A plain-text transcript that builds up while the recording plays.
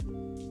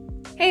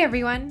Hey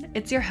everyone,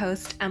 it's your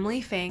host, Emily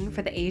Fang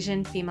for the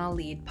Asian Female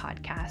Lead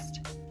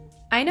podcast.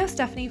 I know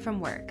Stephanie from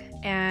work,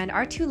 and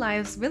our two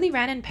lives really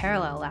ran in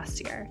parallel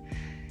last year.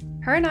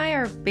 Her and I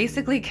are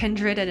basically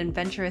kindred and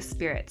adventurous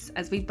spirits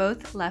as we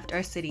both left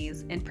our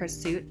cities in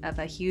pursuit of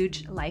a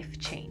huge life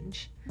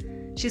change.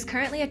 She's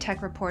currently a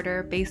tech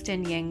reporter based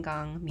in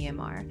Yangon,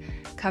 Myanmar,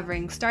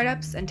 covering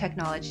startups and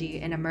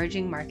technology in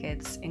emerging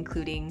markets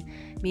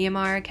including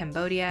Myanmar,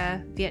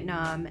 Cambodia,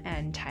 Vietnam,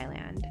 and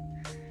Thailand.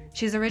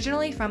 She's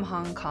originally from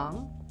Hong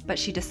Kong, but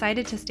she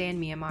decided to stay in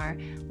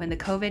Myanmar when the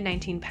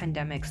COVID-19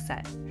 pandemic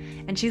set,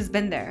 and she's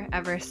been there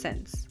ever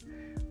since.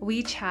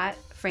 We chat,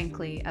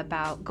 frankly,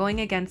 about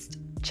going against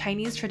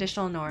Chinese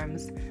traditional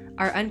norms,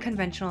 our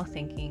unconventional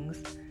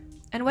thinkings,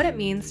 and what it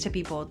means to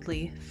be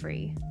boldly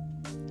free.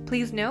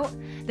 Please note,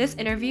 this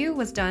interview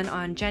was done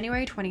on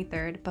January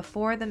 23rd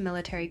before the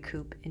military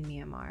coup in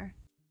Myanmar.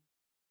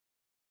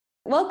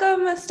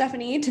 Welcome,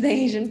 Stephanie, to the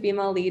Asian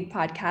Female Lead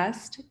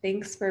podcast.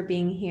 Thanks for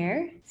being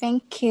here.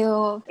 Thank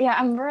you. Yeah,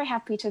 I'm very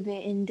happy to be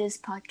in this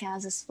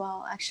podcast as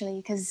well, actually,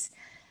 because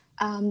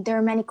there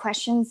are many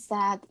questions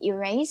that you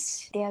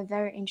raise. They are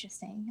very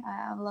interesting.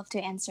 I would love to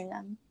answer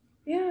them.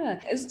 Yeah,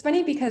 it's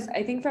funny because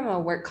I think from a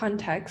work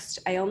context,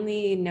 I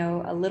only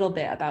know a little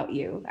bit about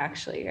you,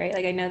 actually, right?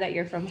 Like I know that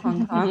you're from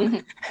Hong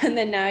Kong and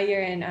then now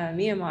you're in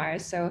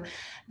Myanmar. So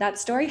that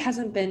story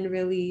hasn't been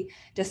really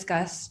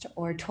discussed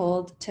or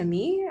told to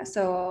me.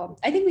 So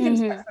I think we can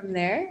start from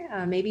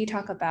there. Maybe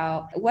talk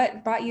about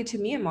what brought you to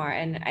Myanmar.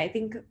 And I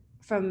think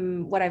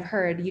from what I've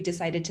heard, you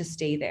decided to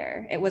stay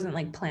there. It wasn't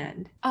like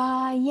planned.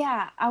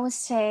 Yeah, I would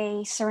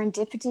say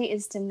serendipity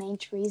is the main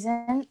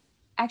reason.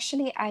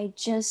 Actually, I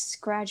just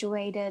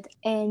graduated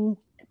in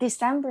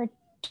December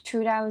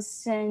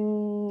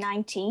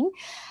 2019.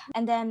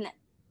 And then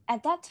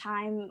at that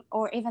time,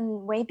 or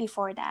even way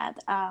before that,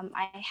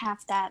 I had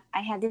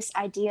this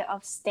idea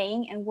of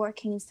staying and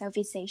working in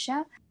Southeast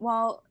Asia.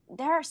 Well,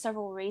 there are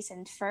several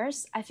reasons.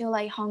 First, I feel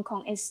like Hong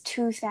Kong is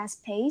too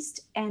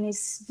fast-paced and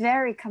is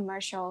very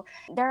commercial.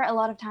 There are a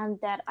lot of times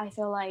that I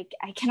feel like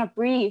I cannot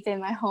breathe in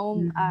my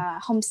home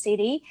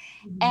city.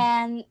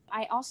 And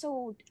I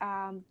also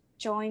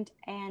joined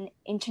an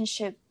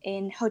internship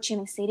in Ho Chi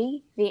Minh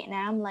City,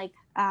 Vietnam,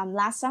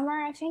 last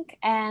summer, I think.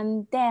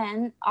 And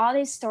then all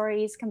these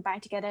stories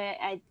combined together,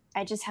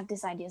 I just have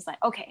this idea. It's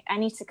like, okay, I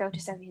need to go to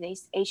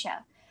Southeast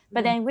Asia.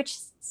 But then which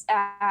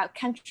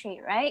country,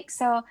 right?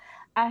 So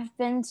I've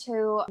been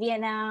to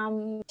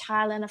Vietnam,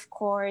 Thailand, of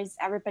course.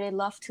 Everybody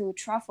loves to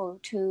travel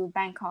to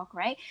Bangkok,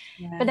 right?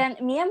 Yeah. But then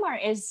Myanmar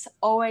is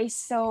always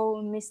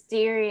so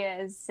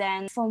mysterious.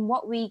 And from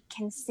what we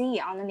can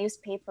see on the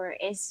newspaper,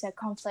 it's a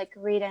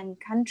conflict-ridden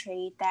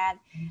country that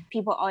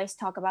people always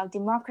talk about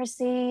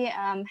democracy,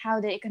 how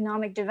the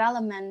economic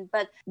development,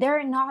 but there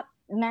are not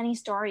many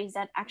stories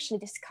that actually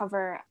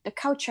discover the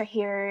culture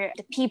here,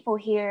 the people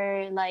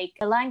here, like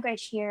the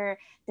language here,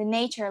 the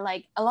nature,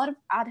 like a lot of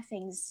other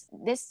things.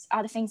 These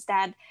are the things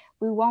that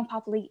we won't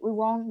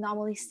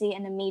normally see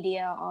in the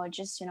media or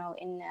just,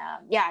 in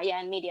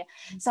media.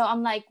 So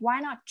I'm like,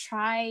 why not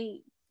try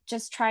to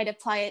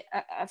apply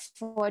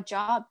for a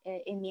job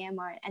in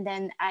Myanmar? And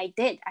then I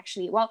did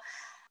actually. Well,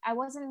 I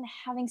wasn't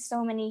having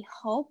so many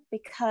hope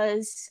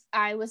because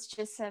I was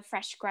just a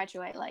fresh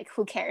graduate, like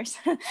who cares?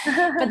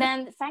 But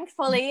then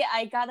thankfully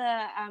I got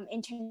a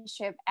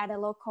internship at a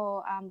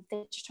local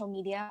digital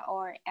media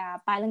or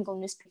bilingual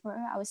newspaper,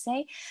 I would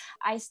say.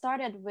 I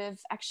started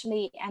with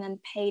actually an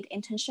unpaid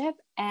internship,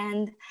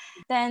 and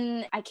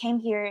then I came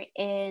here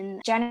in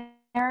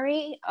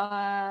January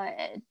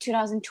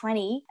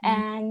 2020.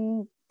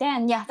 And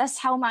then, that's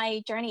how my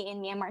journey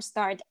in Myanmar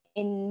started.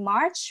 In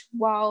March,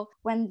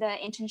 when the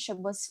internship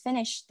was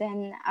finished,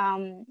 then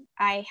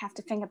I have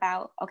to think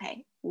about,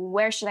 okay,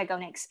 where should I go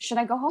next? Should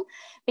I go home?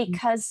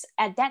 Because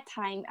at that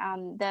time,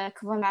 the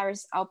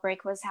coronavirus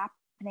outbreak was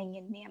happening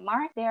in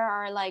Myanmar. There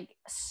are like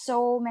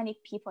so many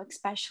people,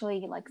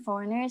 especially like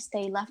foreigners,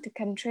 they left the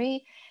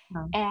country.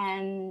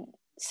 And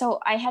so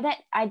I had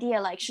that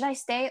idea, like, should I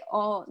stay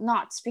or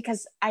not?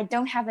 Because I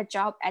don't have a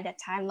job at that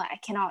time. Like I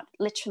cannot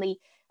literally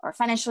or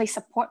financially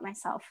support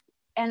myself.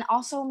 And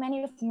also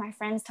many of my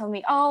friends told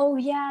me, oh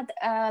yeah,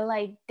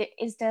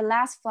 is the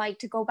last flight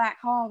to go back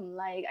home.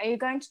 Like, are you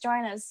going to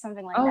join us?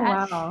 Something like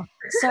that. Wow.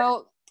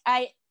 So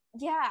I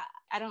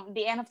don't,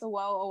 the end of the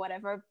world or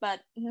whatever.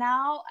 But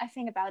now I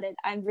think about it,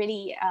 I'm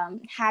really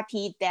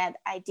happy that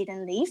I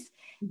didn't leave,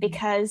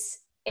 because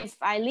if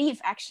I leave,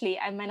 actually,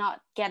 I might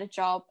not get a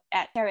job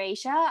at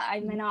AirAsia.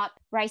 I might not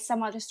write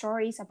some other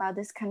stories about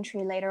this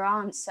country later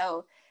on.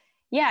 So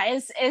yeah,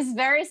 it's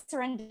very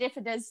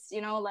serendipitous,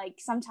 like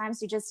sometimes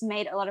you just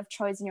made a lot of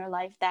choice in your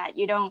life that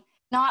you're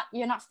not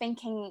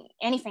thinking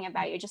anything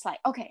about. You're just like,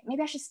 okay,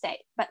 maybe I should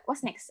stay, but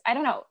what's next? I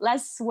don't know.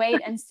 Let's wait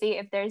and see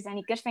if there's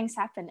any good things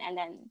happen. And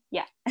then,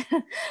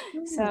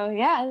 So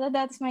yeah,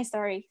 that's my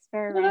story. It's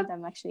very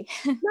random, actually.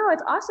 No,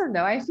 it's awesome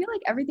though. I feel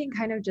like everything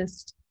kind of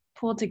just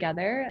pulled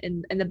together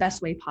in the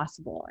best way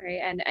possible, right?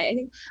 And I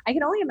think I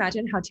can only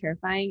imagine how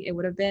terrifying it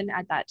would have been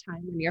at that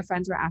time when your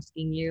friends were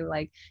asking you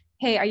like,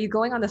 hey, are you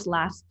going on this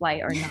last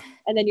flight or not?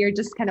 And then you're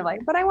just kind of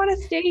like, but I want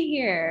to stay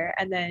here.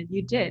 And then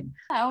you did.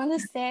 I want to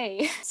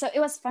stay. So it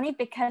was funny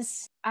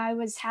because I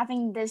was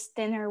having this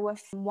dinner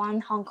with one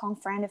Hong Kong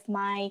friend of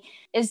mine.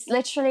 It's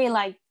literally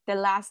like the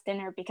last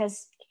dinner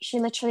because she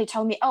literally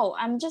told me, oh,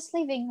 I'm just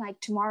leaving like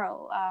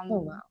tomorrow. Oh,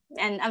 wow.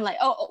 And I'm like,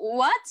 oh,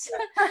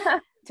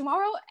 what?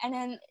 Tomorrow? And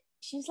then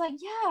she's like,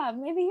 yeah,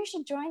 maybe you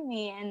should join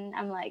me. And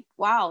I'm like,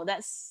 wow,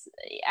 that's,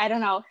 I don't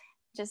know.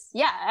 Just,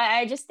 yeah,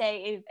 I just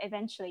stay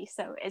eventually.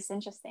 So it's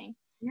interesting.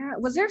 Yeah.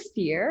 Was there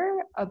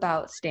fear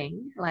about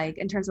staying, like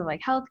in terms of like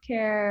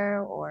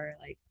healthcare or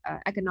like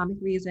economic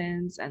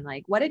reasons? And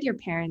like, what did your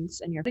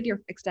parents and what did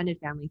your extended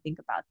family think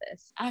about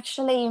this?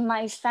 Actually,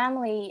 my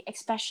family,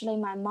 especially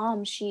my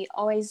mom, she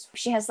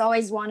has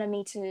always wanted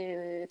me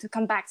to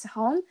come back to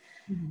home.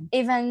 Mhm.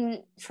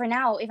 Even for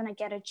now, even I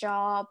get a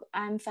job,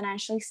 I'm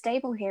financially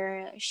stable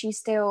here, she's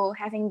still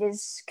having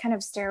this kind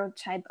of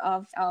stereotype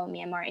of, oh,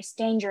 Myanmar is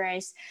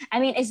dangerous. I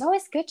mean, it's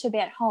always good to be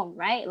at home,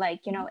 right?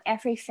 Like, you know,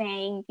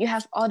 everything, you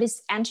have all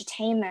this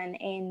entertainment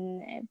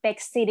in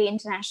big city,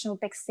 international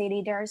big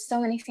city, there are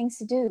so many things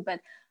to do, but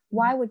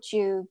why would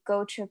you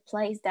go to a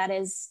place that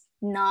is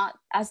not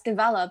as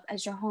developed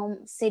as your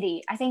home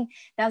city? I think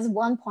that's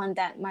one point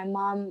that my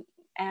mom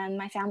and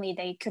my family,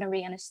 they couldn't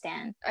really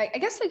understand. I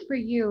guess like for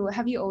you,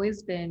 have you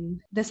always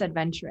been this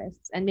adventurous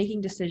and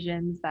making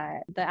decisions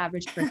that the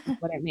average person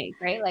wouldn't make,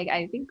 right? Like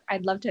I think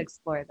I'd love to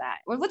explore that.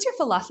 Or what's your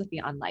philosophy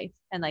on life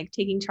and like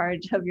taking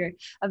charge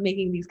of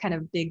making these kind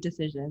of big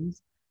decisions?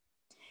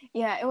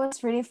 Yeah, it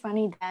was really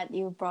funny that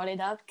you brought it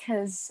up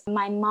because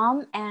my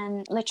mom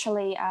and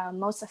literally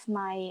most of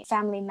my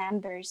family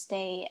members,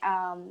 they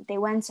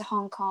went to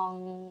Hong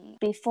Kong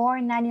before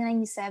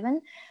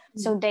 1997.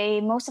 So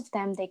most of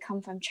them, they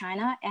come from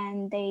China,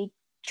 and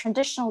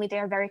traditionally they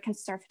are very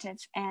conservative.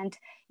 And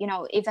you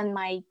know, even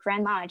my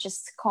grandma, I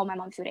just called my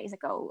mom 2 days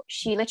ago,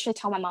 she literally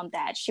told my mom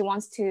that she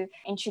wants to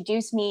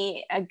introduce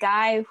me a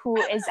guy who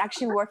is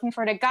actually working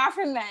for the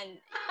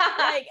government.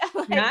 Like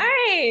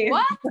Nice.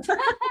 what?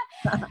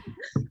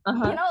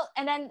 Uh-huh. You know,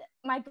 and then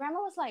my grandma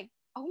was like,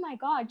 oh my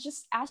god,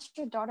 just ask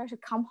your daughter to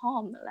come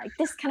home. Like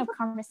this kind of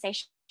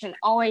conversation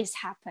always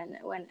happen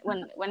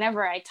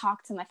whenever I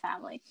talk to my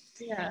family.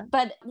 Yeah.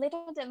 But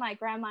little did my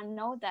grandma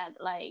know that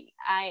like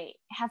I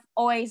have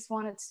always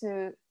wanted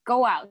to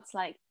go out.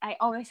 Like I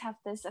always have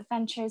this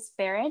adventure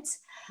spirit.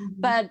 Mhm.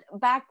 But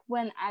back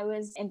when I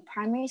was in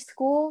primary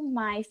school,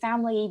 my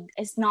family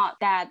is not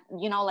that,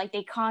 you know, like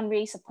they can't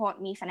really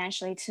support me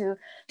financially to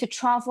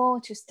travel,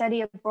 to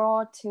study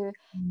abroad,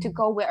 to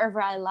go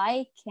wherever I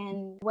like.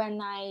 And when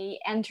I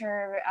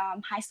enter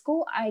high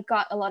school, I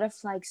got a lot of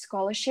like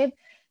scholarship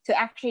to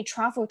actually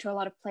travel to a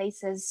lot of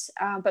places,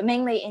 but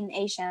mainly in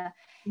Asia.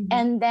 Mhm.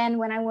 And then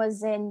when I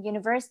was in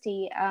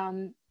university,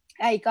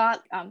 I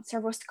got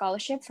several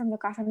scholarships from the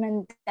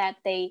government that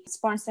they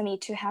sponsor me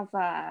to have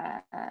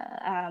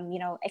you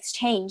know,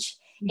 exchange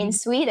in Mhm.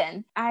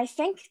 Sweden. I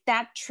think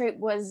that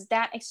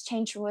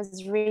exchange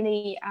was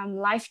really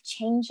life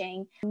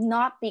changing,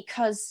 not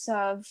because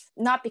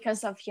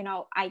of, you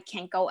know, I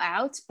can go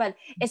out, but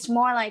it's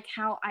more like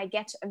how I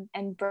get to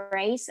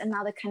embrace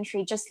another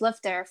country, just live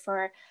there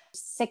for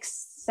 6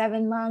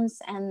 7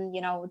 months, and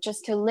you know,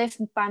 just to live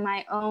by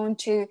my own,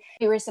 to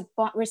be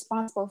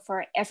responsible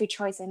for every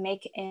choice I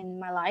make in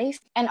my life.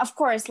 And of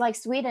course, like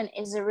Sweden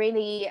is a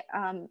really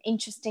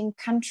interesting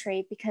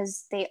country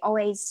because they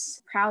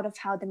always proud of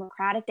how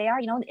democratic they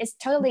are. You know, it's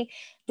totally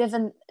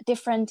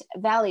different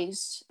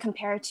values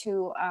compared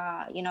to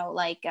you know,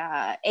 like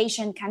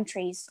Asian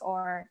countries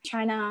or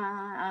China,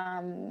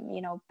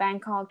 you know,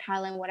 Bangkok,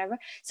 Thailand, whatever.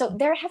 So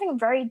they're having a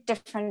very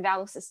different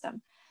value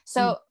system.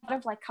 So a lot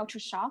of like culture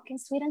shock in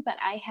Sweden, but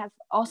I have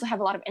also have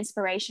a lot of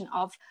inspiration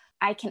of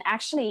I can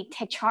actually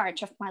take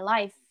charge of my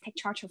life, take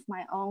charge of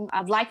my own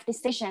life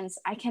decisions.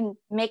 I can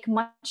make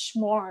much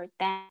more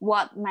than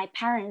what my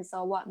parents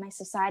or what my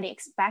society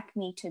expect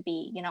me to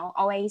be. You know,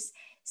 always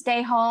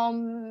stay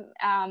home,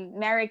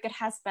 marry a good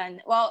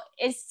husband. Well,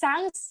 it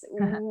sounds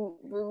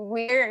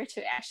weird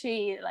to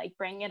actually like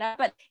bring it up,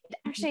 but it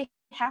actually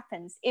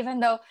happens, even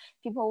though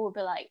people will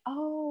be like,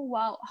 oh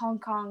well, Hong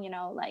Kong, you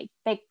know, like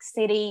big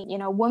city, you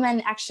know,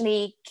 women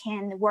actually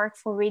can work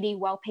for really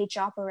well paid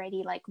job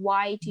already, like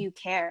why do you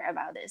care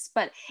about this?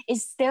 But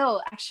it's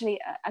still actually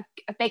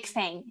a big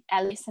thing,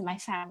 at least in my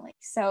family.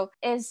 So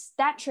it's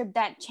that trip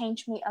that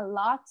changed me a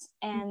lot.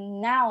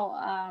 And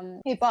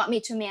now it brought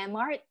me to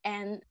Myanmar,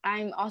 and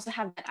I'm also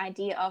have that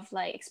idea of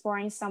like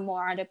exploring some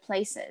more other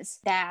places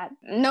that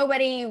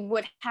nobody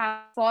would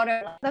have thought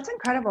of. That's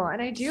incredible.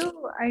 And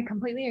I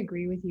completely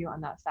agree with you on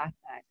that fact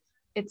that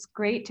it's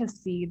great to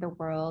see the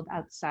world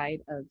outside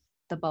of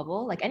the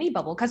bubble, like any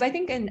bubble. Because I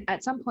think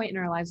at some point in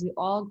our lives, we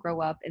all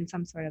grow up in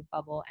some sort of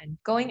bubble. And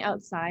going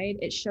outside,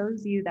 it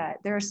shows you that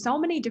there are so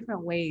many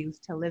different ways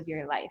to live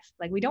your life.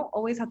 Like we don't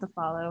always have to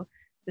follow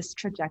this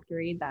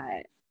trajectory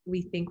that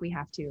we think we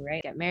have to,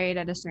 right? Get married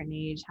at a certain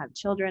age, have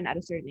children at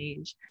a certain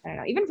age. I don't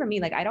know. Even for me,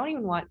 like I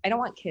don't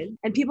want kids.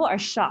 And people are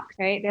shocked,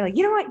 right? They're like,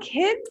 you don't want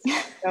kids?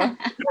 So,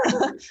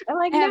 I'm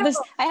like, no.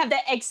 I have the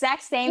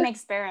exact same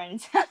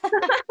experience.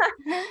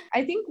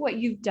 I think what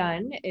you've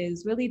done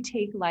is really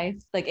take life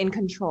like in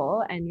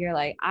control, and you're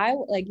like, I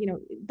like,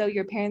 though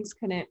your parents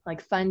couldn't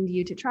like fund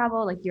you to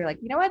travel, like you're like,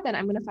 you know what, then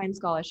I'm going to find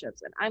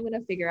scholarships and I'm going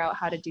to figure out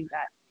how to do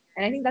that.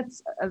 And I think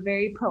that's a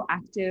very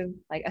proactive,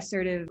 like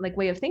assertive, like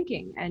way of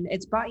thinking, and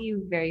it's brought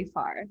you very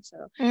far.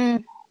 So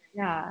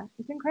yeah,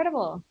 it's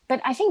incredible.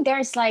 But I think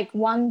there's like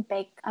one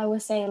big, I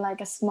would say like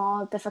a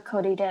small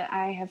difficulty that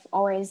I have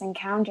always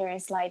encountered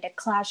is like the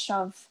clash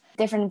of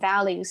different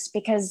values,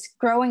 because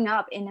growing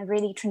up in a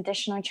really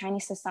traditional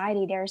Chinese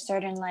society, there are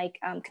certain like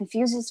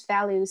Confucius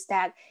values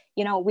that,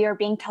 we are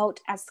being taught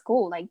at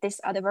school, like these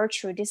are the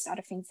virtue, these are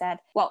the things that,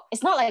 well,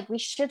 it's not like we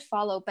should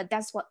follow, but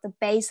that's what the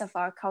base of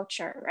our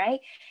culture,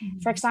 right? Mm-hmm.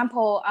 For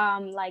example,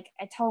 like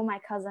I told my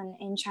cousin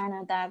in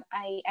China that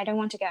I don't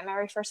want to get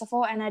married, first of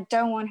all, and I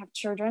don't want to have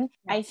children.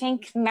 Yeah. I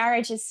think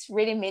marriage is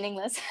really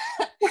meaningless.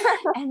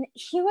 And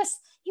he was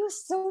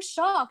so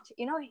shocked,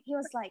 he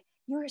was like,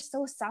 you're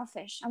so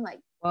selfish. I'm like,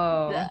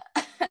 whoa.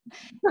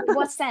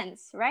 What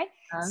sense, right?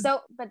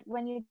 So, but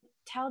when you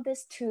tell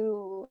this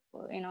to,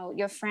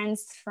 your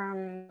friends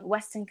from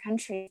Western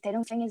countries, they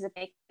don't think it's a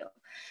big deal.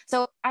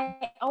 So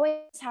I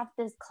always have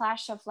this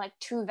clash of like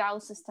two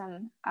value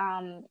system.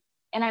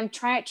 And I'm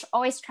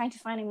always trying to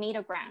find a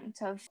middle ground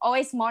of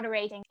always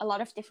moderating a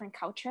lot of different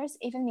cultures,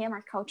 even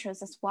Myanmar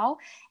cultures as well,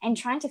 and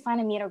trying to find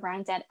a middle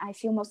ground that I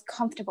feel most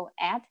comfortable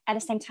at. At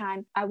the same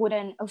time, I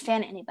wouldn't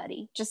offend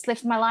anybody, just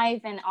live my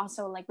life and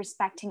also like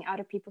respecting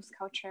other people's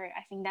culture.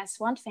 I think that's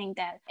one thing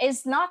that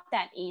is not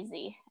that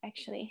easy,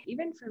 actually.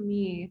 Even for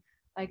me,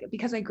 like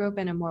because I grew up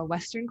in a more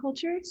Western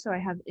culture, so I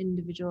have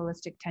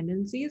individualistic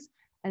tendencies.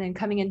 And then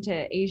coming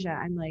into Asia,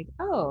 I'm like,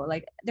 oh,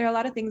 like there are a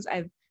lot of things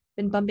I've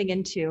been bumping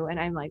into, and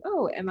I'm like,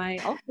 oh, am I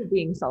also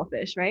being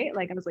selfish, right?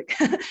 Like I was like,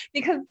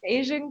 because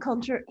Asian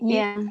culture,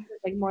 is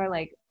like more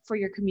like for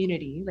your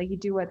community, like you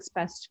do what's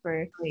best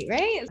for,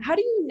 right? How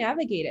do you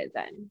navigate it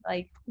then?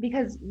 Like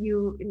because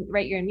you're in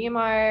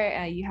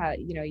Myanmar,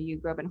 you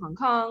grew up in Hong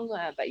Kong,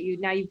 but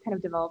you've kind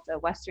of developed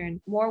a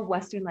more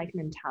Western like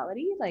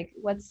mentality. Like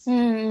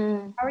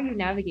how are you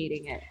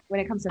navigating it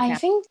when it comes to family? I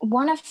think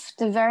one of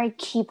the very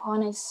key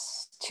points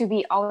is to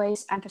be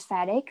always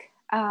empathetic.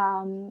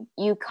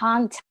 You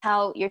can't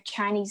tell your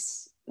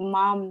Chinese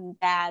mom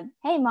that,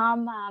 hey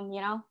mom,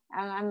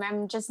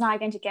 I'm just not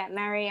going to get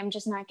married, I'm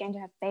just not going to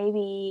have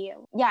baby.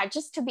 Yeah,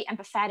 just to be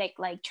empathetic,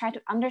 like try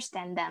to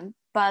understand them,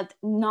 but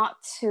not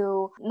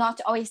to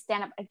always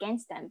stand up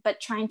against them,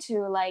 but trying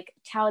to like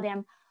tell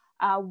them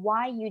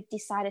why you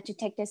decided to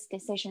take this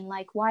decision,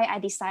 like why I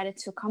decided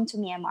to come to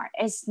Myanmar.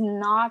 It's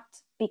not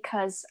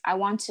because I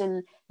want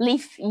to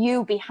leave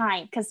you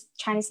behind, because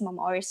Chinese mom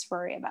always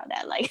worry about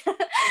that. Like,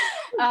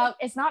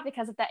 it's not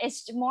because of that.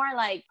 It's more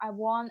like I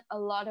want a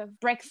lot of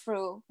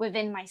breakthrough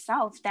within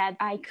myself that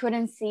I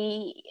couldn't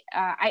see.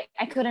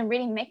 I couldn't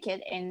really make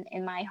it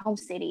in my home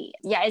city.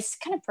 Yeah, it's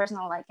kind of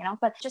personal, like,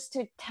 but just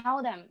to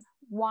tell them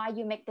why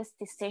you make this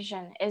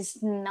decision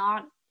is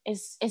not,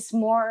 is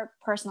more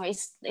personal.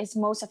 It's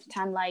most of the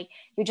time like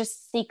you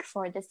just seek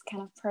for this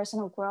kind of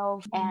personal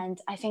growth. And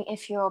I think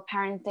if your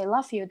parents, they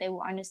love you, they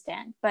will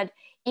understand. But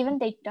even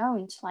they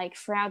don't, like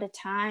throughout the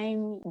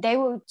time, they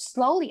will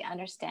slowly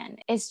understand.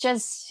 It's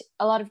just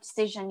a lot of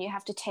decision you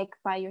have to take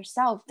by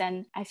yourself.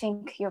 Then I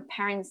think your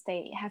parents,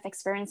 they have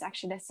experienced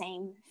actually the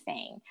same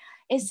thing.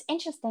 It's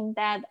interesting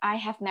that I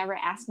have never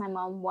asked my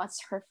mom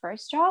what's her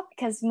first job,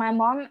 because my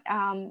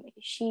mom,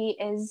 she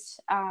is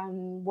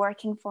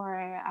working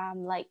for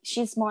like,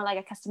 she's more like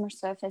a customer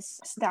service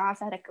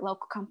staff at a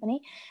local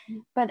company.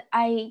 But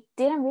I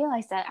didn't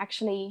realize that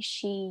actually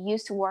she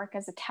used to work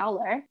as a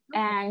teller,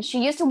 and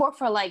she used to work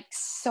for like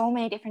so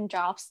many different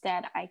jobs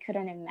that I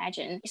couldn't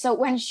imagine. So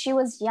when she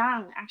was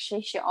young,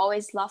 actually, she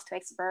always loved to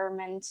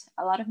experiment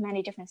a lot of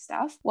many different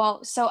stuff.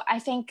 Well, so I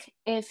think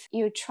if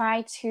you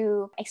try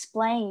to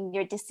explain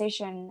your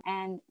decision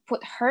and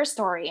put her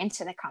story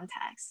into the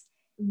context,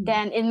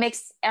 then it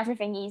makes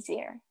everything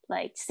easier.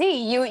 Like,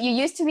 see, you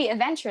used to be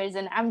adventurous,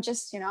 and I'm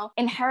just,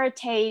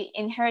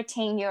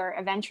 inheriting your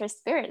adventurous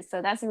spirit.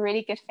 So that's a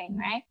really good thing,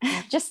 right?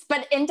 Just,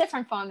 but in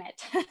different format.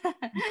 I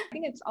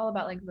think it's all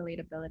about like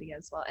relatability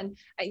as well. And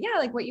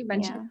like what you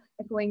mentioned,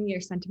 echoing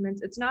your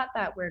sentiments, it's not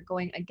that we're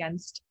going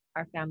against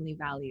our family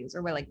values,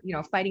 or we're like,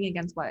 fighting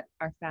against what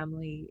our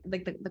family,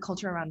 like the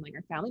culture around like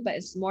our family, but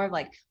it's more of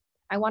like,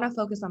 I want to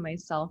focus on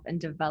myself and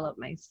develop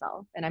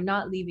myself, and I'm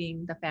not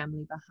leaving the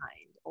family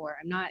behind, or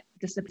I'm not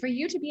for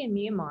you to be in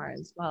Myanmar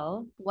as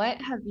well.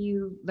 What have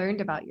you learned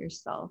about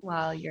yourself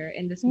while you're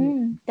in this?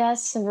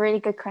 That's a really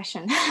good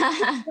question.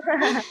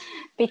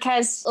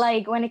 Because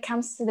like when it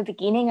comes to the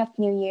beginning of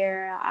New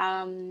Year,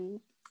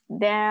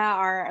 there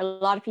are a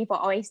lot of people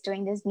always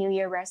doing this New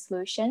Year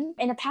resolution.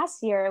 In the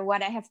past year,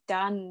 what I have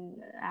done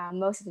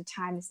most of the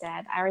time is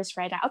that I always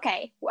write out,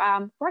 okay,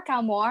 work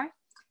out more,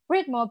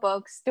 read more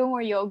books, do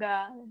more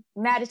yoga,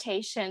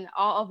 meditation,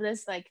 all of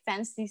this like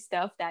fancy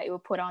stuff that you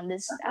will put on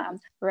this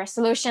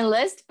resolution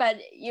list. But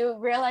you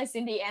realize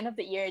in the end of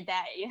the year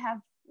that you have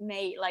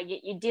made like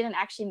you didn't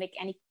actually make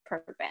any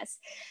progress.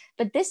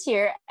 But this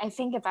year I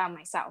think about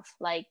myself,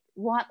 like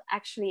what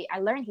actually I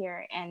learned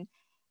here, and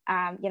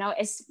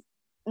it's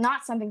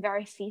not something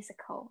very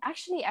physical.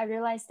 Actually, I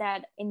realized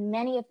that in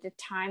many of the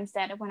times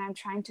that when I'm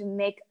trying to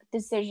make a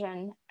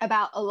decision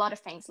about a lot of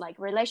things like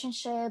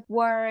relationship,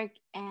 work,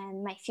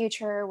 and my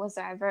future,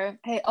 whatsoever,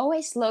 I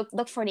always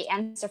look for the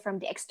answer from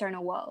the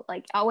external world.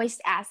 Like I always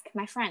ask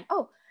my friend,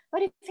 oh, what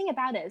do you think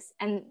about this?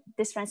 And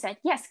this friend said,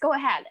 yes, go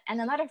ahead.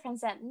 And another friend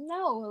said,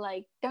 no,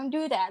 like, don't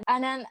do that.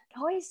 And then I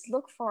always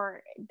look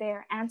for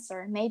their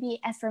answer, maybe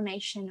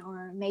affirmation,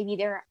 or maybe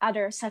there are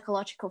other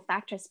psychological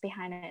factors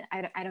behind it.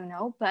 I don't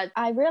know. But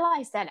I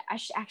realized that I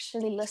should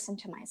actually listen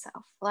to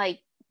myself.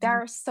 Like, there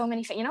are so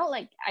many things,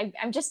 like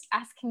I'm just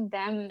asking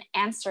them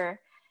answer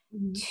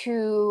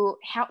to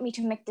help me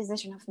to make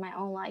decision of my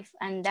own life,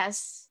 and that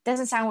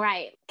doesn't sound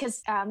right,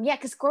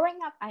 because growing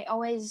up I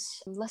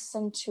always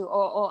listened to,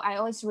 or I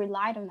always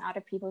relied on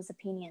other people's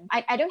opinion.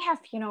 I don't have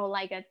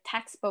like a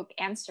textbook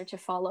answer to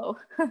follow.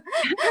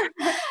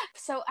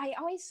 So I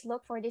always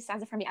look for this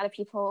answer from the other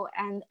people,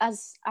 and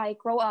as I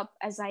grow up,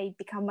 as I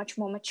become much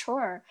more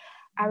mature,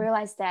 I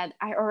realized that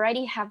I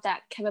already have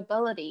that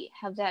capability,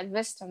 have that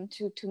wisdom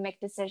to make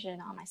decision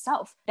on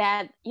myself.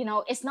 That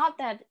it's not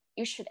that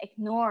you should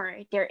ignore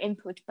their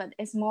input, but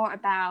it's more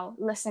about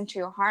listen to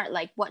your heart.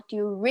 Like, what do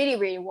you really,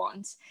 really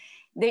want?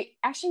 They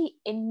actually,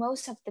 in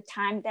most of the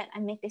time that I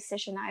make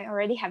decision, I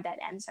already have that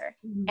answer.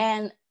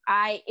 And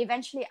I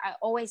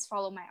always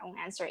follow my own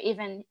answer,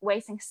 even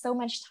wasting so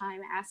much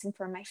time asking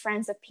for my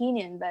friend's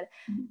opinion. But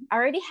I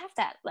already have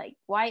that. Like,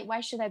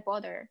 why should I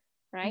bother?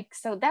 Right.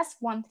 So that's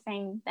one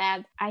thing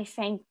that I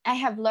think I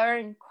have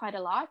learned quite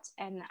a lot,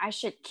 and I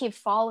should keep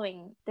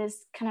following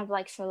this kind of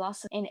like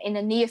philosophy in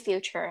the near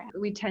future.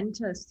 We tend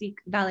to seek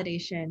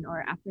validation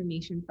or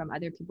affirmation from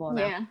other people around.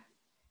 Yeah.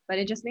 But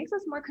it just makes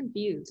us more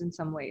confused in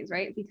some ways,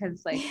 right?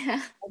 Because like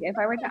if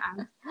I were to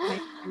ask my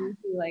friend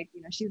who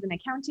she's in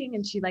accounting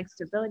and she likes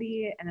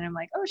stability, and then I'm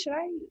like, oh, should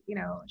I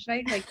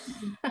like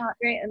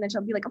right? And then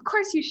she'll be like, of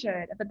course you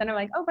should. But then I'm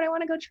like, oh, but I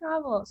want to go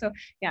travel. So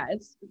yeah,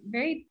 it's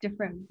very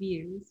different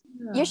views.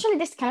 Usually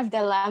this kind of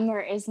dilemma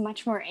is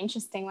much more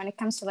interesting when it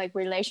comes to like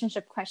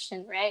relationship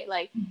question, right?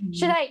 Like,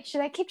 should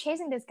I keep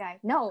chasing this guy?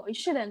 No, you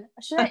shouldn't.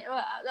 Should I?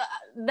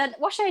 Then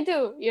what should I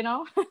do?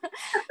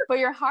 But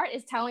your heart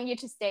is telling you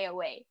to stay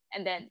away,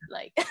 and then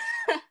like,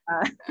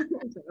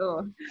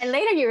 and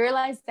later you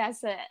realize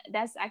that's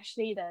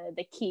actually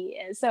the key.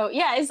 So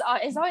yeah, it's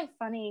always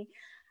funny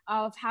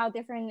of how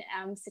different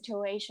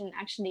situation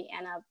actually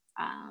end up.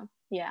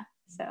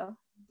 So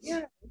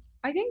yeah.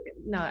 I think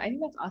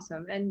that's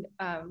awesome. And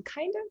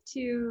kind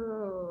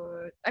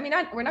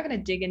of we're not going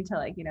to dig into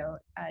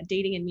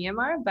dating in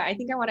Myanmar, but I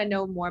think I want to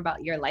know more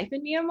about your life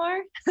in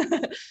Myanmar.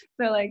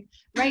 So like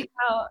right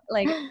now,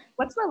 like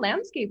what's the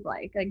landscape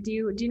like? Like, do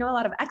you know a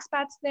lot of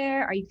expats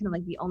there? Are you kind of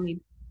like the only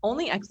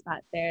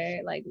expat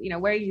there? Like,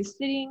 where are you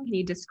sitting? Can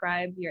you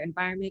describe your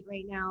environment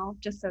right now,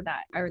 just so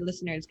that our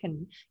listeners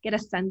can get a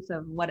sense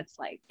of what it's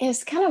like?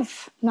 It's kind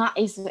of not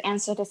easy to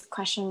answer this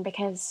question,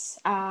 because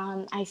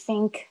I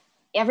think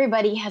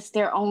everybody has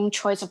their own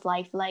choice of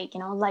life. Like,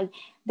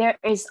 there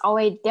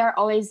are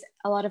always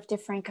a lot of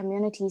different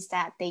communities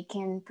that they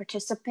can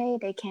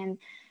participate, they can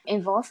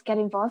get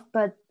involved,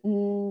 but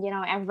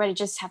everybody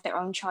just have their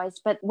own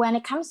choice. But when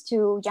it comes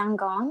to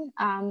Yangon,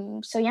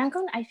 so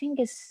Yangon I think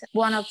is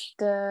one of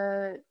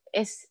the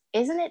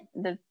isn't it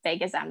the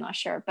biggest? I'm not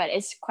sure, but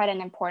it's quite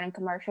an important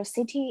commercial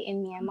city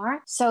in Myanmar.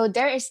 So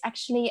there is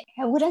actually,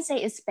 I wouldn't say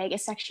it's big,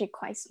 it's actually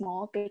quite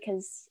small,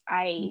 because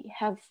I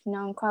have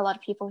known quite a lot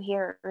of people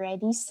here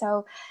already.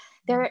 So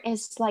there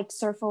is like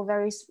several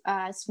very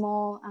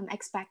small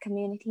expat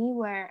community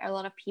where a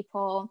lot of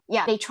people,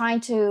 they try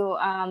to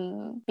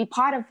be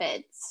part of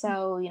it.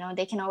 So,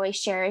 they can always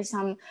share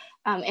some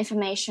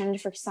information,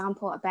 for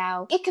example,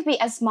 about, it could be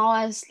as small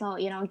as,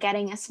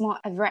 getting a small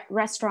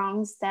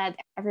restaurants that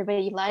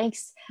everybody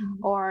likes,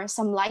 or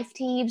some life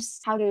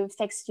tips, how to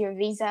fix your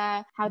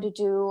visa, how to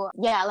do,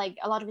 like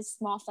a lot of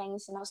small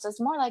things. So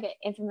it's more like an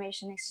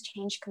information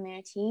exchange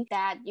community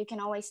that you can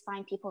always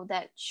find people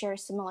that share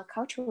similar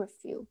culture with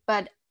you.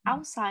 But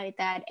outside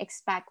that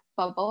expat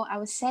bubble, I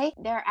would say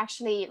there are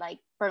actually like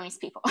Burmese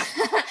people.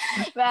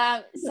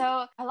 But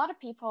so a lot of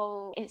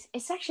people,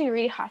 it's actually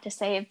really hard to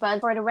say, but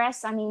for the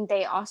rest,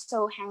 they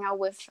also hang out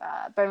with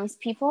Burmese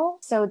people.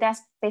 So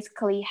that's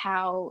basically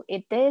how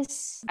it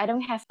is. I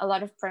don't have a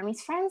lot of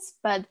Burmese friends,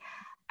 but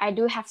I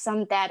do have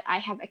some that I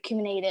have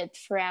accumulated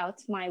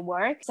throughout my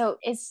work. So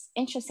it's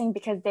interesting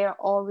because they're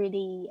all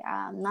really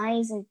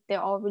nice, and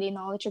they're all really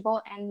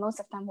knowledgeable, and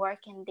most of them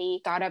work in the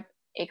startup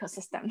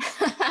ecosystem.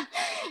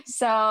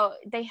 So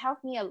they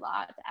helped me a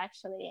lot,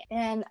 actually.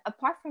 And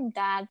apart from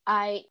that,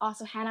 I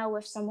also hang out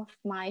with some of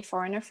my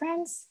foreigner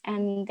friends,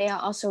 and they are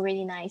also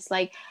really nice.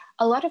 Like,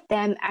 a lot of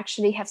them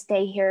actually have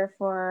stayed here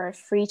for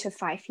 3 to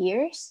 5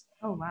 years.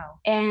 Oh, wow.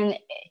 And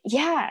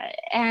yeah,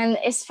 and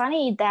it's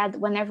funny that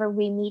whenever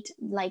we meet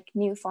like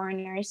new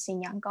foreigners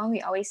in Yangon,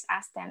 we always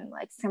ask them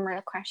like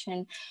similar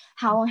question: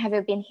 how long have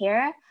you been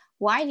here?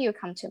 Why do you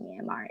come to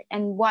Myanmar?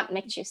 And what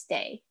makes you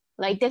stay?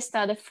 Like this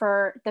are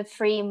the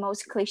three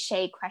most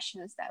cliche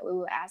questions that we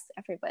will ask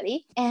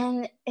everybody.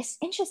 And it's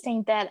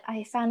interesting that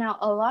I found out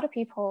a lot of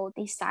people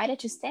decided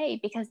to stay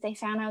because they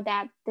found out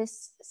that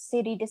this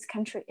city, this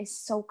country is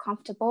so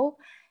comfortable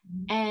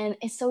and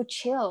it's so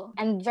chill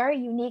and very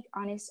unique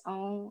on its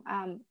own,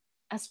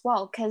 as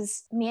well,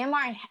 because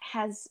Myanmar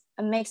has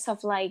a mix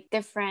of like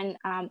different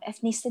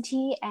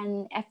ethnicity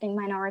and ethnic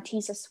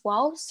minorities as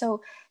well.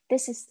 So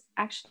this is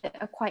actually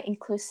a quite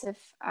inclusive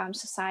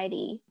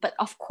society. But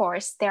of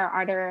course, there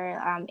are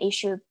other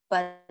issues,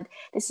 but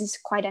this is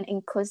quite an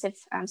inclusive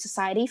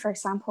society. For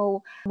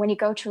example, when you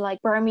go to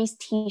like Burmese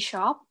tea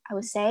shop, I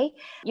would say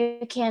you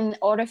can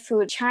order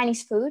food,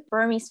 Chinese food,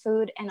 Burmese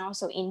food, and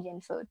also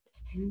Indian food.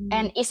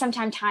 And it's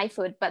sometimes Thai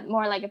food, but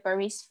more like a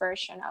Burmese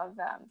version of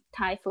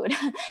Thai food.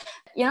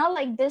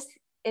 Like this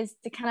is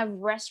the kind of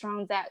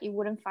restaurant that you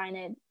wouldn't find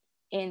it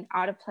in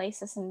other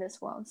places in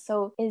this world.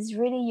 So it's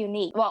really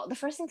unique. Well, the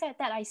first thing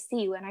that I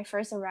see when I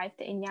first arrived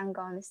in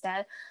Yangon is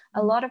that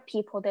a lot of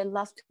people, they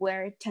love to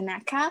wear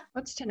tanaka.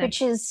 What's Tanaka?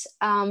 Which is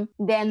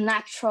their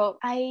natural,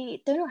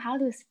 I don't know how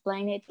to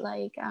explain it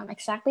like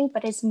exactly,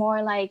 but it's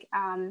more like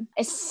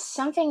it's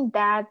something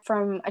that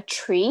from a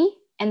tree,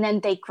 and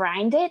then they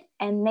grind it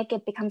and make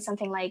it become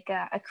something like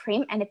a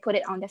cream, and they put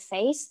it on the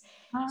face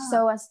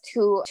so as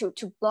to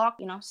block,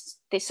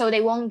 so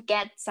they won't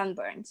get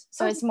sunburns.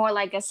 So it's more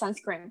like a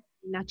sunscreen.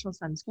 Natural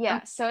sunscreen.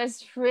 Yeah, so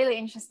it's really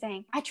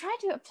interesting. I tried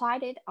to apply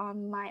it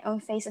on my own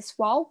face as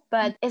well,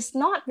 but it's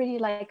not really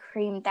like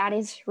cream that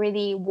is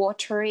really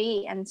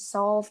watery and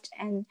soft.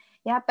 And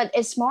yeah, but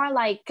it's more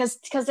like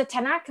because the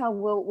tanaka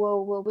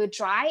will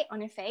dry on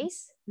your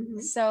face.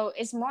 So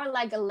it's more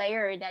like a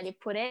layer that you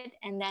put it,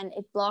 and then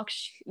it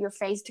blocks your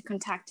face to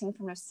contacting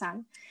from the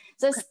sun.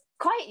 So it's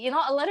quite,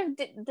 a lot of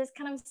this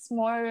kind of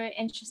small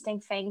interesting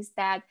things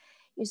that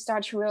you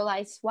start to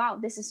realize, wow,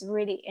 this is a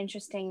really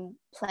interesting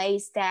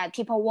place that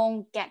people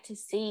won't get to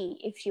see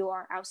if you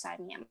are outside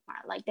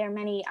Myanmar. Like there are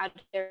many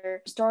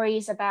other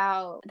stories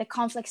about the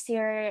conflicts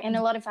here and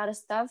a lot of other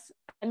stuff.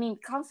 I mean,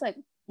 conflict,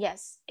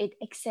 yes, it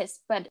exists,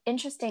 but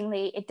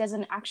interestingly, it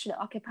doesn't actually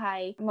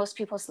occupy most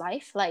people's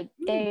life. Like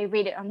they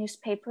read it on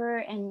newspaper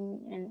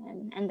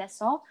and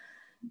that's all.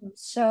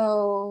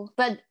 So,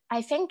 but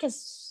I think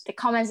it's the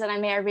comments that I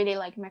made are really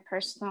like my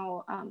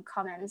personal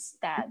comments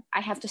that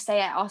I have to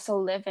say. I also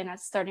live in a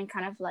certain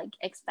kind of like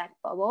expat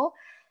bubble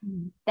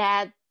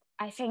that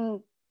I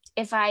think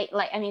if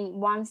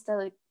once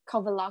the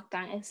COVID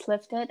lockdown is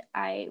lifted,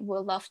 I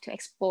will love to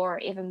explore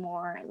even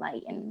more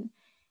like in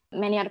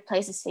many other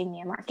places in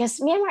Myanmar, because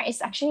Myanmar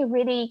is actually a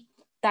really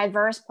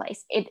diverse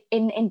place. It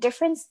in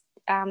different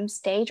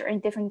stage or in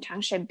different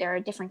township, there are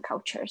different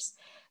cultures,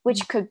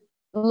 which could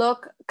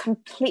look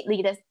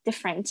completely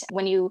different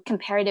when you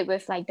compared it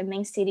with like the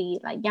main city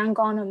like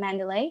Yangon or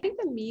Mandalay. I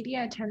think the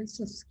media tends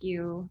to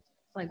skew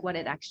like what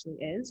it actually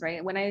is,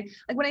 right? When I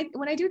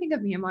do think of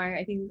Myanmar,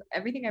 I think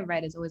everything I've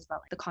read is always about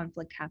like the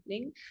conflict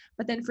happening.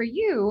 But then for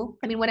you,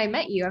 I mean, when I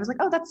met you, I was like,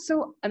 oh, that's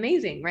so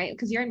amazing, right?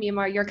 Because you're in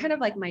Myanmar, you're kind of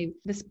like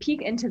this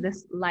peek into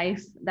this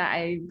life that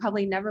I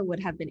probably never would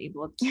have been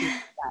able to.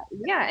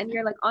 Yeah, and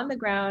you're like on the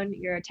ground,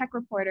 you're a tech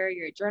reporter,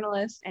 you're a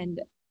journalist, and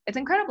it's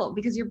incredible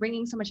because you're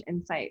bringing so much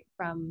insight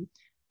from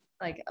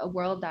like a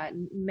world that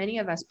many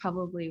of us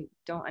probably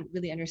don't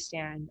really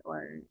understand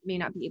or may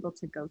not be able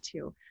to go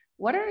to.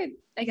 What are,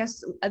 I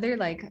guess, other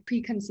like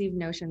preconceived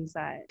notions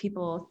that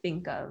people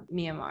think of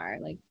Myanmar,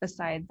 like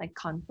besides like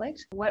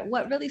conflict?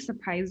 What really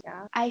surprised you?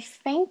 I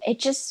think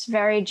it's just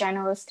very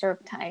general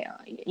stereotype,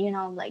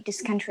 like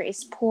this country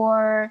is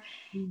poor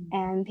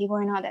and people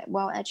are not that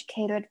well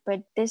educated,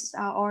 but this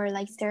are all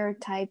like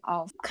stereotype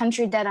of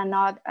countries that are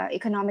not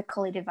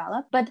economically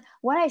developed. But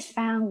what I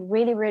found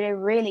really, really,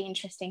 really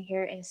interesting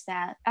here is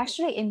that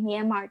actually in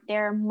Myanmar,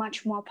 there are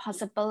much more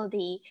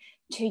possibility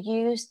to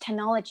use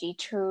technology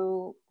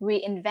to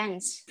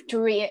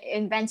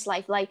reinvent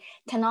life. Like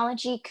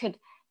technology could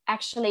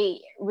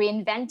actually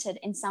reinvent it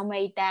in some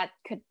way that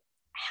could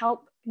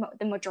help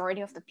the majority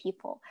of the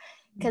people.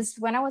 Because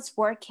when I was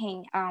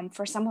working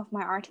for some of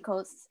my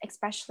articles,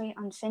 especially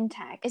on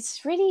fintech,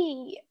 it's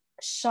really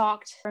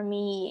shocked for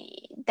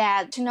me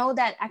that to know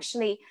that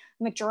actually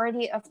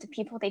majority of the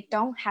people, they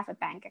don't have a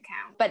bank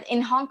account. But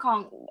in Hong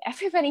Kong,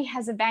 everybody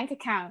has a bank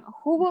account.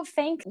 Who will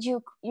think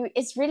you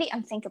it's really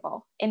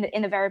unthinkable in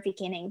the very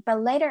beginning.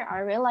 But later I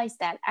realized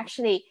that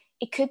actually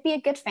it could be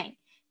a good thing,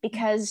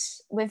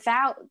 because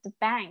without the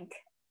bank,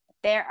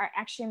 there are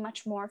actually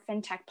much more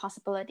fintech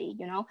possibility.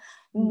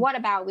 What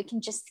about we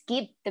can just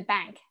skip the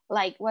bank?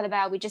 Like, what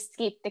about we just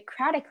skip the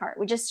credit card?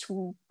 We just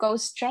go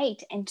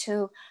straight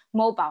into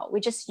mobile. We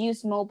just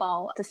use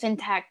mobile, the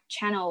fintech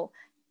channel,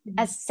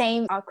 as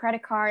same our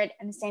credit card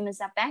and the same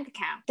as our bank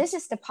account. This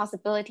is the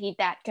possibility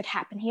that could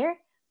happen here.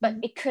 but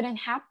it couldn't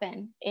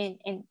happen in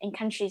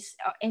countries,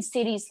 in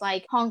cities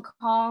like Hong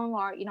Kong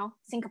or,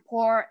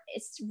 Singapore.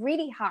 It's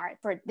really hard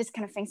for this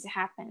kind of things to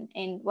happen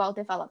in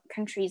well-developed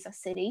countries or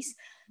cities.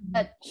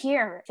 But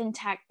here,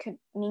 fintech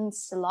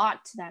means a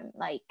lot to them.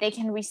 Like they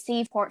can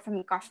receive support from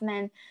the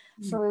government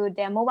through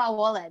their mobile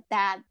wallet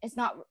that is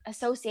not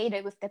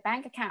associated with their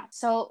bank account.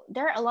 So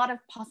there are a lot of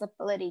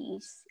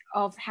possibilities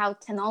of how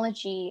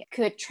technology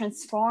could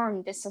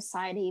transform this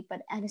society.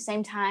 But at the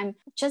same time,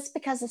 just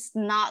because it's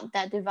not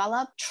that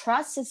developed,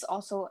 trust is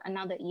also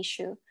another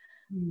issue.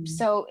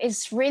 So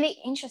it's really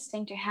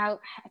interesting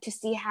to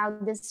see how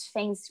these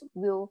things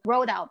will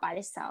roll out by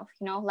itself,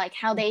 like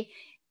how they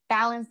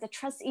balance the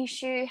trust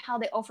issue, how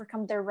they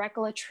overcome the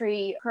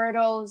regulatory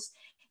hurdles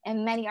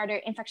and many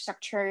other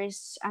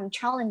infrastructures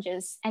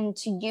challenges, and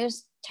to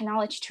use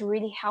technology to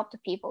really help the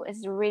people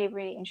is a really,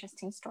 really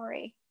interesting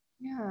story.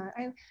 Yeah,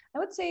 I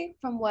would say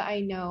from what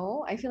I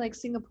know, I feel like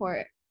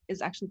Singapore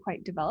is actually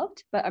quite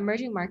developed, but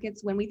emerging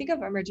markets, when we think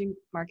of emerging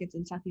markets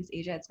in Southeast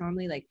Asia, it's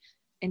normally like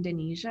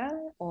Indonesia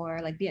or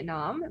like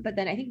Vietnam. But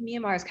then I think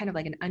Myanmar is kind of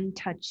like an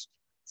untouched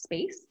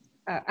space,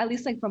 at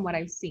least like from what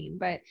I've seen.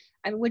 But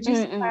I mean, would you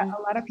say that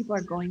a lot of people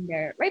are going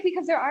there, right?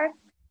 Because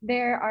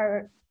there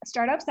are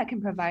startups that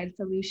can provide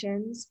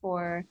solutions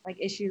for like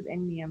issues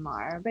in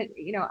Myanmar. But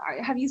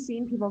have you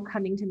seen people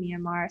coming to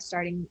Myanmar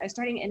starting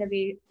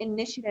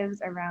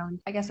initiatives around,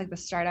 I guess, like the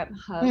startup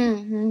hub?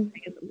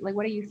 Like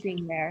what are you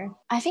seeing there?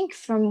 I think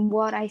from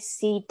what I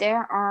see,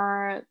 there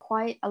are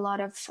quite a lot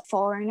of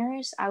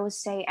foreigners, I would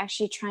say,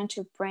 actually trying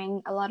to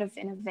bring a lot of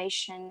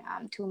innovation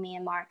to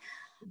Myanmar.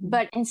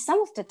 But in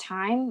some of the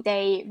time,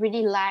 they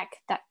really lack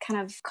that kind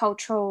of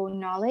cultural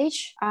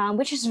knowledge,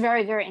 which is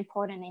very, very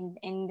important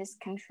in this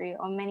country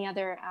or many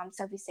other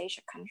Southeast Asia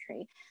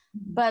country.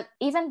 But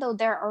even though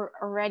there are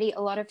already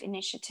a lot of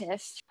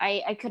initiatives,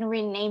 I couldn't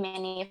really name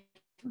any of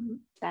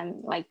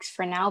them like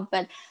for now,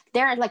 but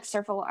there are like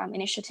several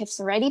initiatives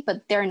already,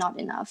 but they're not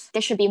enough.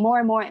 There should be more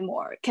and more and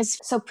more. Because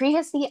so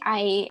previously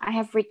I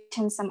have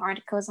written some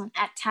articles on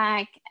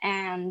edtech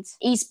and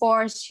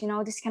esports,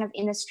 this kind of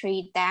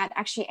industry that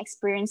actually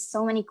experienced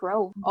so many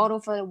growth all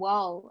over the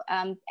world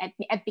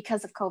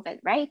because of COVID,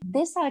 right?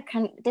 These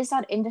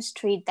are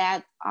industry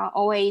that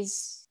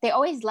always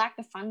lack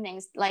the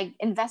fundings. Like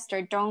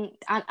investors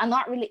are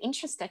not really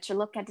interested to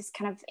look at this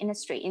kind of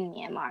industry in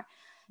Myanmar.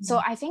 So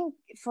I think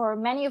for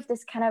many of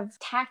this kind of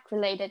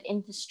tech-related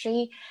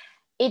industry,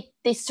 it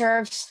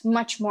deserves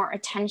much more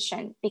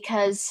attention,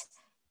 because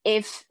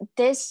if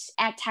this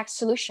ad tech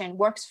solution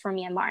works for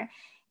Myanmar,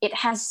 it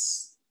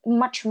has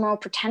much more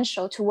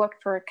potential to work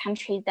for a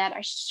country that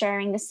are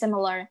sharing the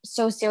similar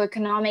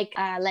socioeconomic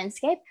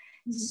landscape.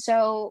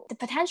 So the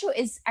potential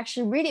is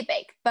actually really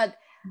big, but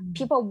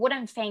people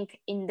wouldn't think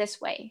in this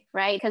way,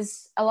 right?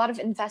 Because a lot of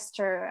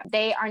investors,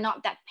 they are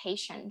not that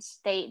patient.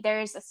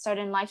 There is a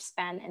certain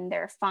lifespan in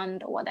their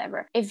fund or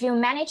whatever. If you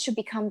manage to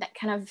become that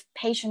kind of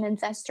patient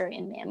investor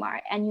in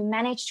Myanmar, and you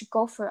manage to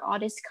go through all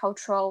these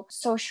cultural,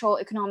 social,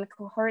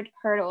 economical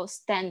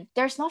hurdles, then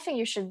there's nothing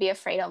you should be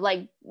afraid of.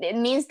 Like it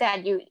means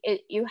that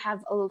you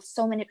have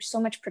so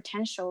much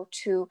potential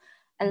to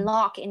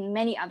unlock in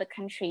many other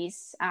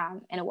countries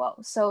in the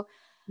world. So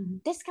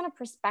this kind of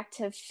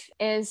perspective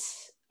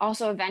is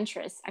also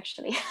adventurous,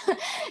 actually,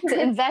 to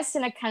invest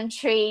in a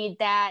country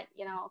that,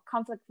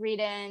 conflict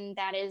ridden,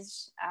 that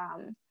is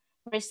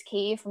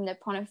risky from their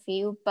point of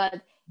view.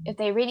 But if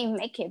they really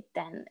make it,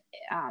 then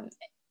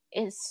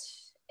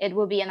it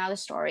will be another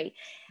story.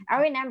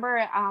 I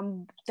remember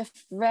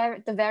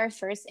the very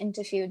first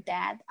interview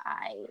that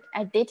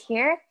I did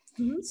here.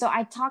 So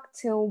I talked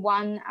to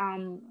one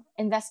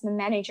investment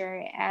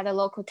manager at a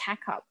local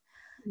tech hub.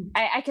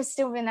 I can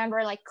still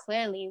remember like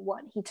clearly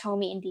what he told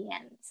me in the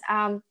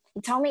end. He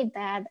told me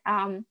that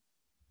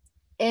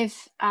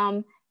if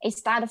a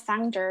startup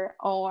founder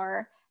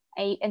or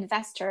a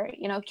investor,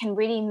 can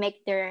really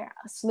make their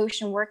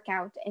solution work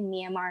out in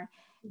Myanmar,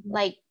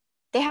 like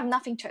they have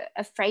nothing to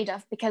afraid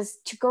of, because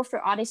to go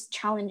through all these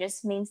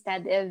challenges means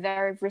that they're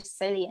very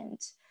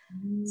resilient.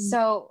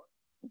 So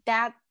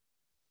that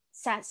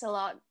says a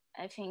lot,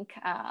 I think,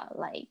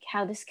 like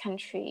how this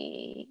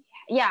country,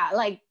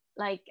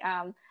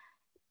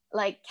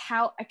 like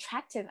how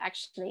attractive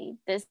actually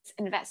this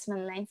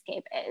investment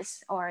landscape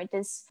is, or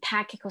this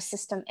tech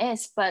ecosystem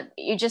is. But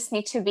you just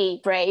need to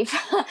be brave,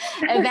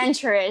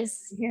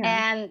 adventurous,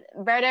 and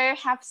better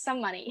have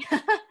some money.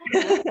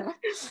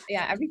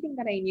 Yeah, everything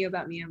that I knew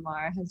about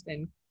Myanmar has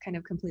been kind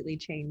of completely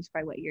changed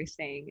by what you're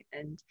saying.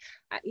 And,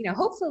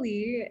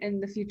 hopefully in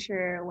the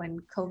future when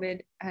COVID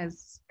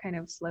has kind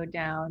of slowed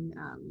down,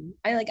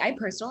 I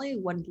personally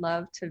would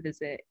love to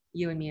visit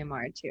you in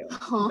Myanmar too.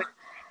 But,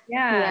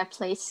 yeah,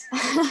 please.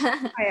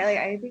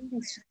 I think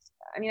it's just,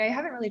 I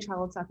haven't really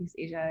traveled Southeast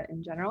Asia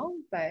in general,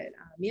 but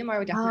Myanmar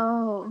would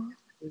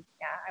definitely,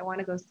 I want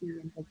to go see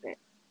and visit.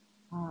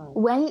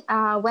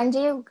 When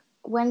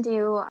do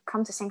you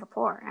come to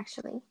Singapore,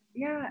 actually?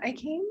 Yeah, I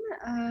came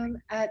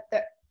at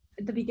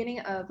the beginning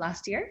of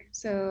last year,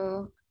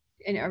 so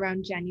in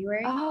around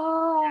January.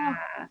 Oh.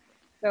 Yeah.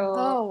 So.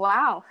 Oh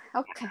wow.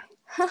 Okay.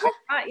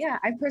 Yeah,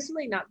 I've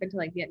personally not been to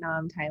like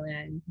Vietnam,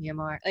 Thailand,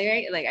 Myanmar. Like,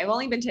 right? Like I've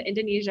only been to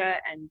Indonesia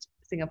and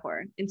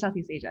Singapore in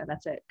Southeast Asia.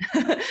 That's it.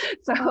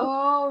 So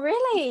Oh,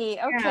 really?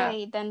 yeah,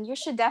 Okay, then you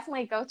should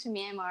definitely go to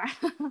Myanmar.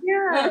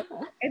 yeah.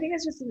 I think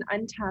it's just an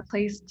untapped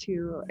place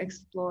to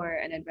explore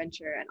and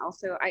adventure. And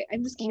also,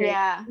 I'm just curious.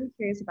 Yeah. I'm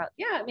curious about,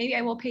 yeah, maybe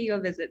I will pay you a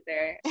visit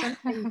there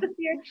sometime this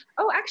year.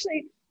 Oh,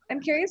 actually, I'm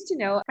curious to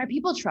know, are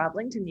people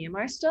traveling to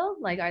Myanmar still?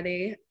 Like, are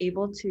they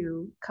able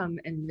to come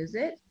and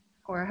visit,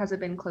 or has it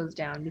been closed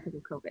down because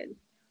of COVID?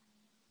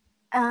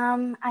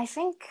 I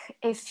think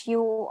if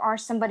you are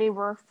somebody who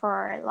work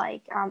for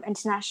like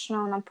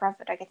international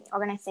nonprofit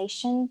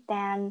organization,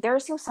 then there are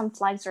still some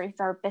flights, or if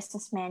you're a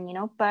businessman, you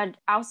know. But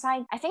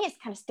outside, I think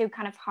it's still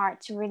kind of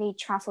hard to really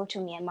travel to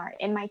Myanmar.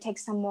 It might take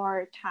some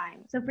more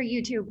time. So for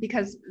you too,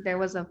 because there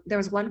was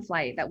one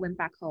flight that went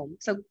back home.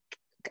 So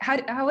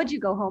how would you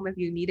go home if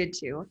you needed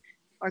to,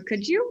 or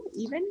could you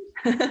even?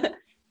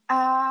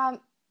 Um,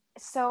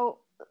 so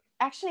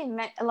actually,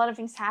 a lot of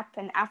things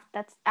happened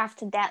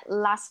after that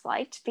last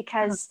flight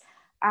because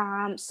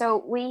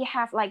so we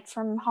have like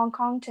from Hong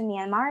Kong to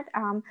Myanmar.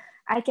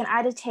 I can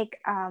either take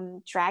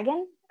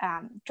Dragon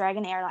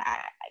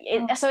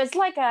airline. So it's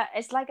like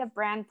a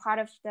brand part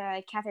of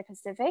the Cathay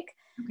Pacific,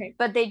 Okay.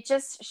 but they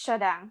just shut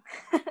down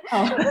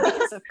Oh.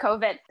 because of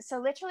COVID. So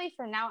literally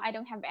for now, I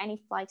don't have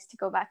any flights to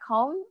go back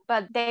home,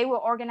 but they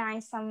will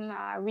organize some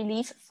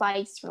relief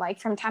flights like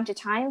from time to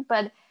time,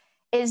 but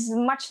is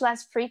much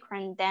less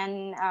frequent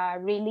than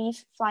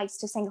relief flights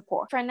to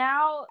Singapore. For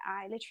now,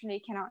 I literally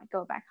cannot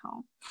go back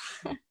home.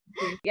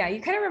 Yeah,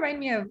 you kind of remind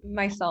me of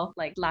myself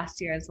like last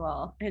year as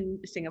well in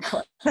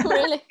Singapore.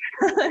 Really?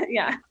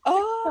 Yeah.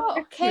 Oh,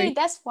 okay.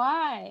 That's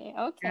why.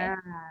 Okay. Yeah,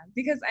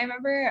 because I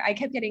remember I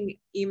kept getting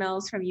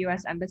emails from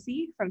US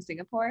Embassy from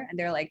Singapore, and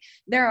they're like,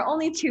 there are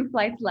only two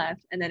flights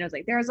left. And then it was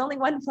like, there is only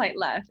one flight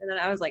left. And then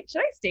I was like, should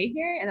I stay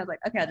here? And I was like,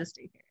 okay, I'll just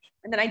stay here.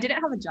 And then I didn't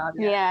have a job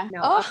yet. Yeah.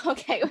 No. Oh,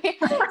 okay.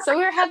 So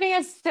we're having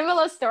a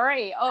similar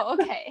story. Oh,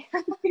 okay.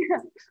 Yeah.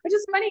 Which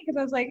is funny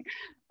because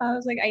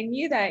I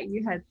knew that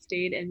you had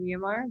stayed in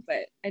Myanmar,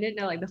 but I didn't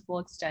know like the full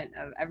extent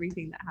of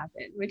everything that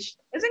happened, which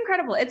is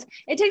incredible. It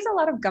takes a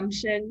lot of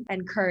gumption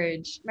and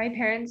courage. My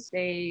parents,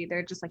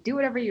 they're just like, do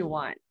whatever you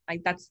want.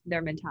 Like that's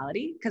their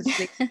mentality because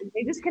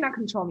they just cannot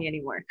control me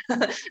anymore.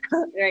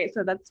 Right.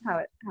 So that's how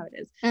it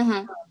is.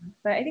 Mm-hmm.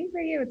 But I think for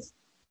you, it's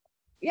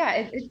yeah,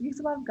 it takes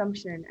a lot of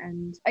gumption.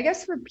 And I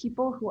guess for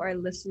people who are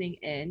listening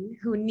in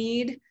who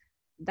need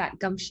that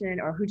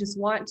gumption or who just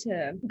want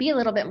to be a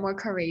little bit more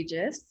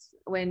courageous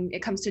when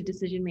it comes to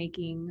decision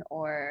making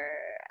or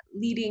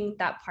leading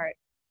that part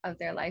of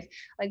their life,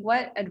 like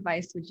what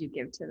advice would you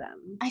give to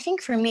them? I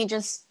think for me,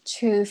 just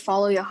to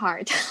follow your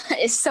heart.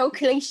 It's so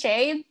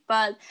cliche,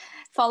 but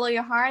follow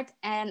your heart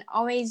and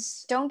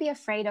always don't be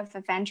afraid of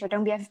adventure.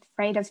 Don't be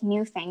afraid of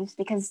new things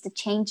because the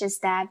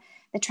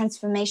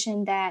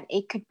transformation that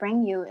it could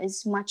bring you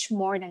is much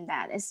more than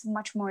that. It's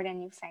much more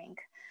than you think.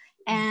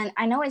 And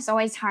I know it's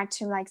always hard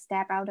to like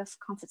step out of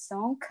comfort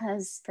zone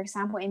because, for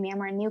example, in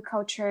Myanmar, new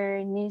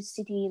culture, new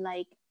city,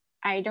 like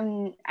I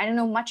don't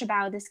know much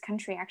about this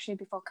country actually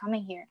before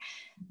coming here,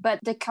 but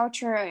the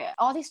culture,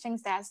 all these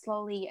things that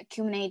slowly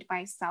accumulate by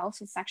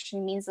itself, it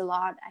actually means a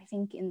lot. I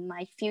think in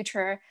my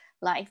future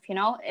life,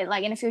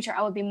 like in the future,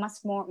 I would be much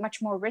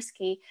more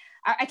risky.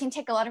 I can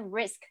take a lot of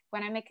risk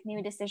when I make a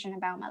new decision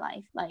about my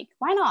life. Like,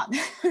 why not?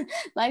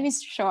 Life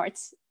is short,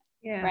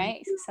 Yeah.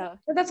 right? So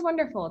But that's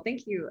wonderful.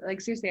 Thank you. Like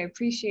seriously, I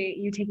appreciate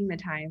you taking the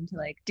time to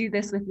like do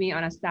this with me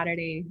on a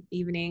Saturday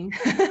evening.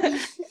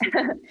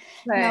 no,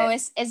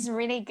 But it's a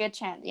really good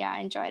chat. Yeah, I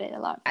enjoyed it a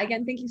lot.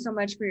 again, thank you so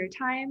much for your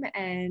time.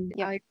 And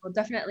Yep. I will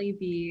definitely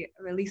be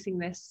releasing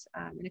this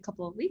in a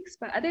couple of weeks.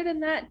 But other than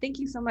that, thank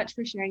you so much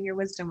for sharing your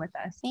wisdom with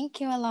us.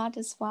 Thank you a lot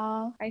as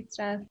well. Bye,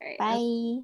 Steph. All right. Bye.